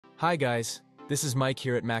Hi guys, this is Mike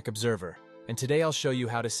here at Mac Observer, and today I'll show you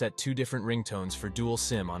how to set two different ringtones for dual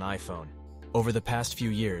SIM on iPhone. Over the past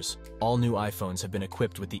few years, all new iPhones have been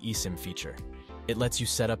equipped with the eSIM feature. It lets you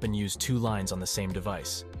set up and use two lines on the same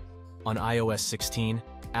device. On iOS 16,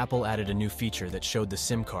 Apple added a new feature that showed the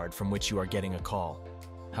SIM card from which you are getting a call.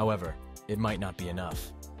 However, it might not be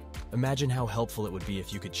enough. Imagine how helpful it would be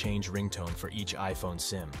if you could change ringtone for each iPhone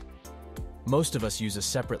SIM. Most of us use a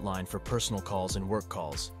separate line for personal calls and work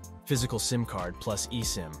calls, physical SIM card plus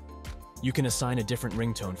eSIM. You can assign a different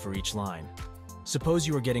ringtone for each line. Suppose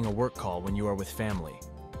you are getting a work call when you are with family.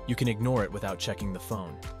 You can ignore it without checking the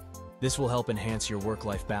phone. This will help enhance your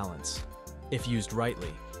work-life balance. If used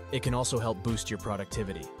rightly, it can also help boost your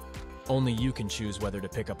productivity. Only you can choose whether to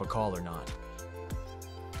pick up a call or not.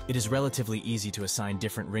 It is relatively easy to assign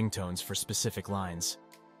different ringtones for specific lines.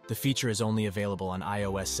 The feature is only available on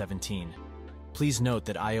iOS 17. Please note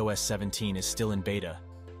that iOS 17 is still in beta.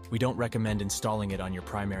 We don't recommend installing it on your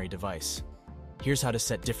primary device. Here's how to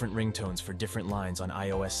set different ringtones for different lines on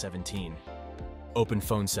iOS 17. Open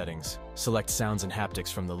Phone Settings. Select Sounds and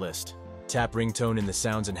Haptics from the list. Tap Ringtone in the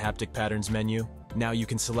Sounds and Haptic Patterns menu. Now you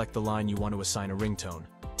can select the line you want to assign a ringtone.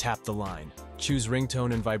 Tap the line. Choose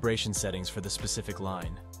Ringtone and Vibration settings for the specific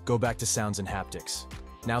line. Go back to Sounds and Haptics.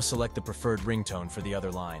 Now select the preferred ringtone for the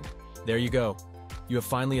other line. There you go. You have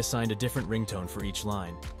finally assigned a different ringtone for each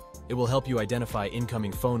line. It will help you identify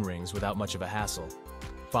incoming phone rings without much of a hassle.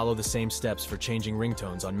 Follow the same steps for changing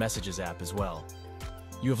ringtones on Messages app as well.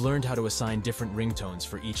 You have learned how to assign different ringtones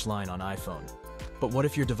for each line on iPhone. But what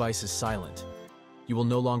if your device is silent? You will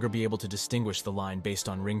no longer be able to distinguish the line based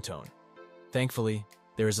on ringtone. Thankfully,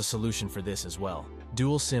 there is a solution for this as well.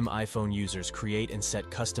 Dual SIM iPhone users create and set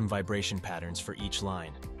custom vibration patterns for each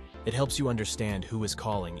line. It helps you understand who is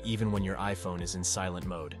calling even when your iPhone is in silent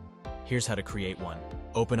mode. Here's how to create one.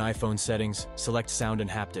 Open iPhone Settings, select Sound and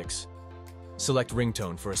Haptics. Select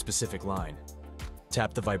Ringtone for a specific line.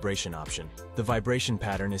 Tap the Vibration option. The vibration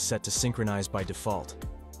pattern is set to synchronize by default.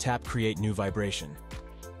 Tap Create New Vibration.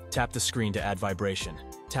 Tap the screen to add vibration.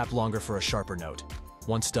 Tap longer for a sharper note.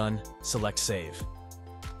 Once done, select Save.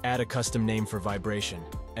 Add a custom name for vibration,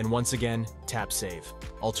 and once again, tap Save.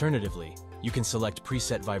 Alternatively, you can select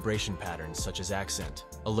preset vibration patterns such as Accent,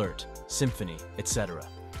 Alert, Symphony, etc.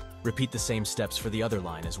 Repeat the same steps for the other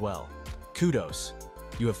line as well. Kudos!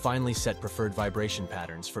 You have finally set preferred vibration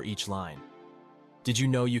patterns for each line. Did you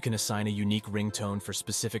know you can assign a unique ringtone for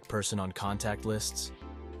specific person on contact lists?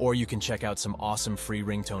 Or you can check out some awesome free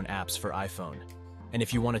ringtone apps for iPhone. And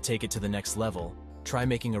if you want to take it to the next level, try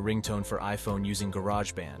making a ringtone for iPhone using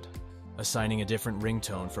GarageBand. Assigning a different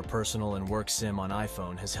ringtone for personal and work SIM on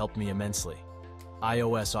iPhone has helped me immensely.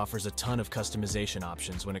 iOS offers a ton of customization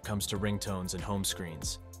options when it comes to ringtones and home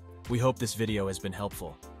screens. We hope this video has been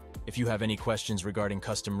helpful. If you have any questions regarding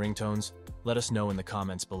custom ringtones, let us know in the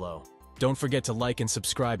comments below. Don't forget to like and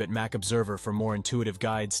subscribe at Mac Observer for more intuitive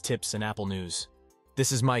guides, tips, and Apple news.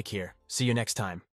 This is Mike here. See you next time.